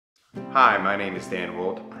Hi, my name is Dan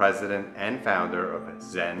Wold, President and founder of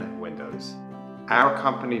Zen Windows. Our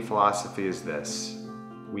company philosophy is this: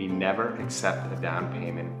 we never accept a down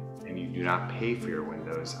payment, and you do not pay for your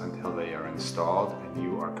windows until they are installed and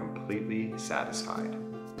you are completely satisfied.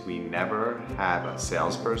 We never have a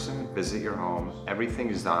salesperson visit your home. Everything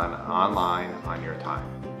is done online on your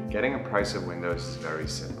time. Getting a price of windows is very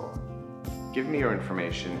simple. Give me your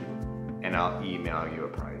information and I'll email you a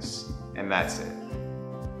price, and that's it.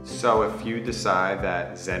 So if you decide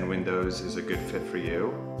that Zen Windows is a good fit for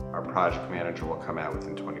you, our project manager will come out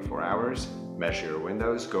within 24 hours, measure your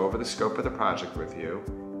windows, go over the scope of the project with you.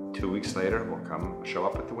 2 weeks later, we'll come show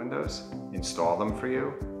up with the windows, install them for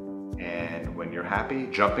you, and when you're happy,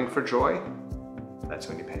 jumping for joy, that's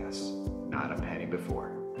when you pay us, not a penny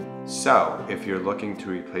before. So if you're looking to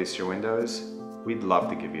replace your windows, we'd love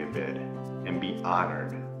to give you a bid and be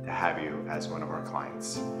honored to have you as one of our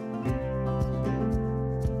clients.